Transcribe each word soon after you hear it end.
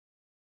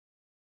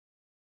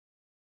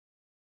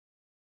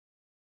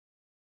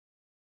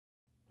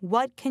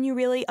What can you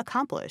really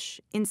accomplish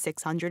in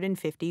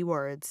 650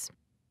 words?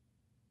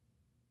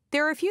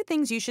 There are a few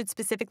things you should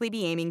specifically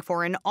be aiming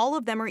for, and all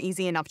of them are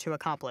easy enough to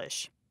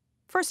accomplish.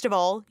 First of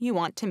all, you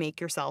want to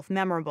make yourself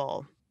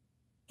memorable.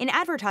 In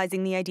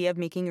advertising, the idea of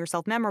making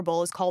yourself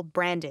memorable is called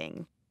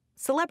branding.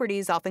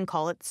 Celebrities often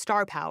call it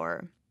star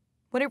power.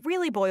 What it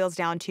really boils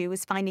down to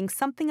is finding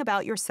something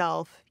about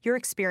yourself, your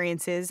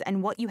experiences,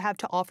 and what you have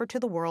to offer to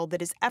the world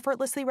that is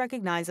effortlessly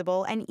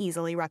recognizable and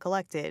easily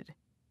recollected.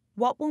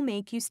 What will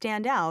make you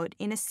stand out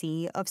in a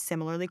sea of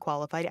similarly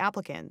qualified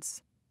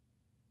applicants?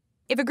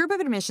 If a group of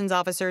admissions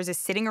officers is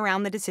sitting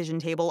around the decision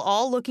table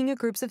all looking at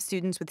groups of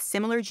students with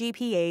similar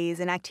GPAs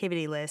and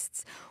activity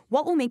lists,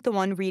 what will make the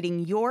one reading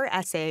your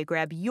essay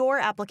grab your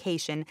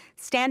application,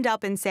 stand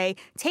up and say,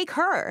 "Take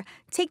her!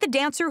 Take the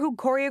dancer who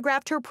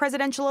choreographed her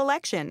presidential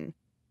election!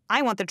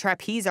 I want the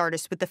trapeze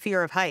artist with the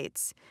fear of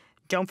heights.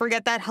 Don't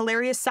forget that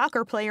hilarious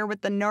soccer player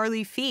with the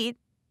gnarly feet."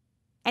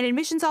 An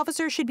admissions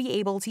officer should be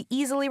able to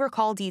easily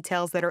recall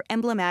details that are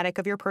emblematic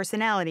of your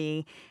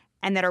personality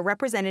and that are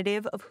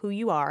representative of who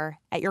you are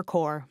at your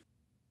core.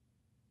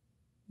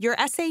 Your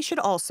essay should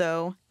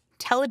also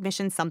tell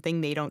admissions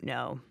something they don't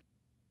know.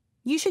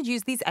 You should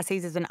use these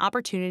essays as an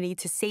opportunity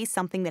to say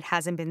something that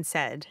hasn't been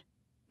said.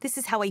 This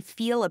is how I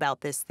feel about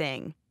this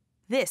thing.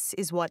 This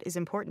is what is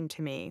important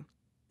to me.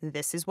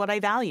 This is what I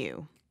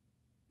value.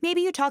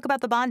 Maybe you talk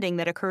about the bonding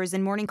that occurs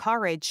in morning car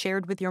rides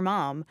shared with your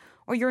mom,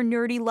 or your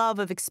nerdy love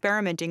of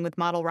experimenting with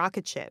model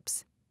rocket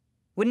ships.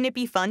 Wouldn't it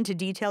be fun to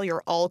detail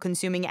your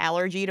all-consuming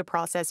allergy to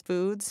processed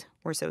foods?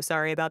 We're so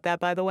sorry about that,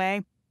 by the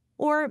way.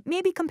 Or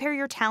maybe compare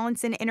your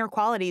talents and inner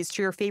qualities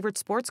to your favorite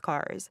sports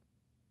cars.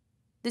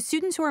 The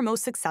students who are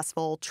most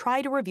successful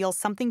try to reveal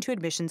something to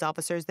admissions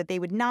officers that they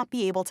would not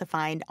be able to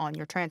find on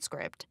your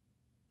transcript.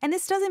 And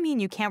this doesn't mean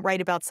you can't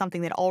write about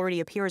something that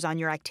already appears on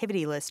your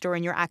activity list or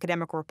in your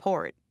academic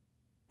report.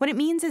 What it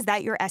means is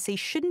that your essay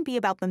shouldn't be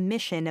about the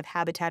mission of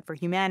Habitat for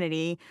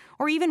Humanity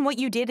or even what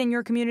you did in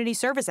your community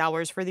service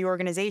hours for the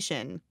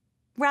organization.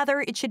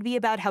 Rather, it should be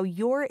about how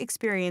your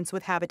experience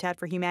with Habitat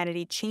for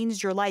Humanity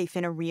changed your life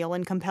in a real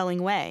and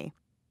compelling way.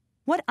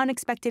 What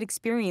unexpected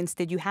experience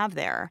did you have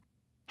there?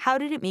 How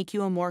did it make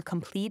you a more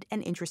complete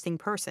and interesting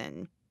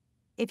person?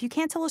 If you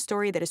can't tell a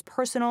story that is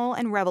personal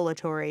and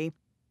revelatory,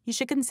 you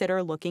should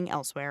consider looking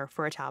elsewhere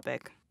for a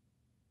topic.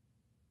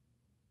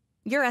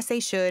 Your essay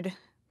should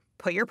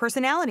put your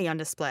personality on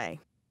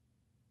display.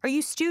 Are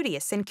you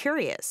studious and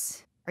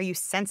curious? Are you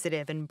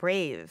sensitive and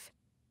brave?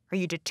 Are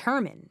you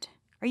determined?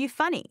 Are you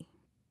funny?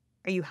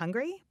 Are you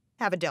hungry?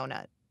 Have a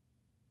donut.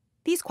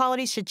 These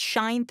qualities should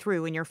shine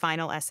through in your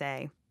final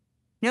essay.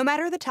 No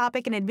matter the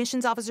topic, an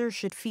admissions officer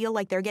should feel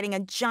like they're getting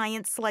a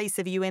giant slice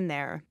of you in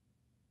there.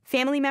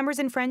 Family members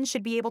and friends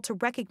should be able to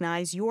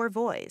recognize your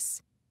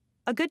voice.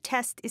 A good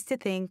test is to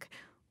think,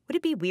 would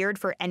it be weird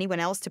for anyone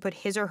else to put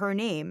his or her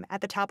name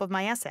at the top of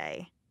my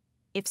essay?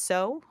 If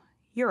so,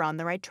 you're on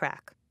the right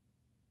track.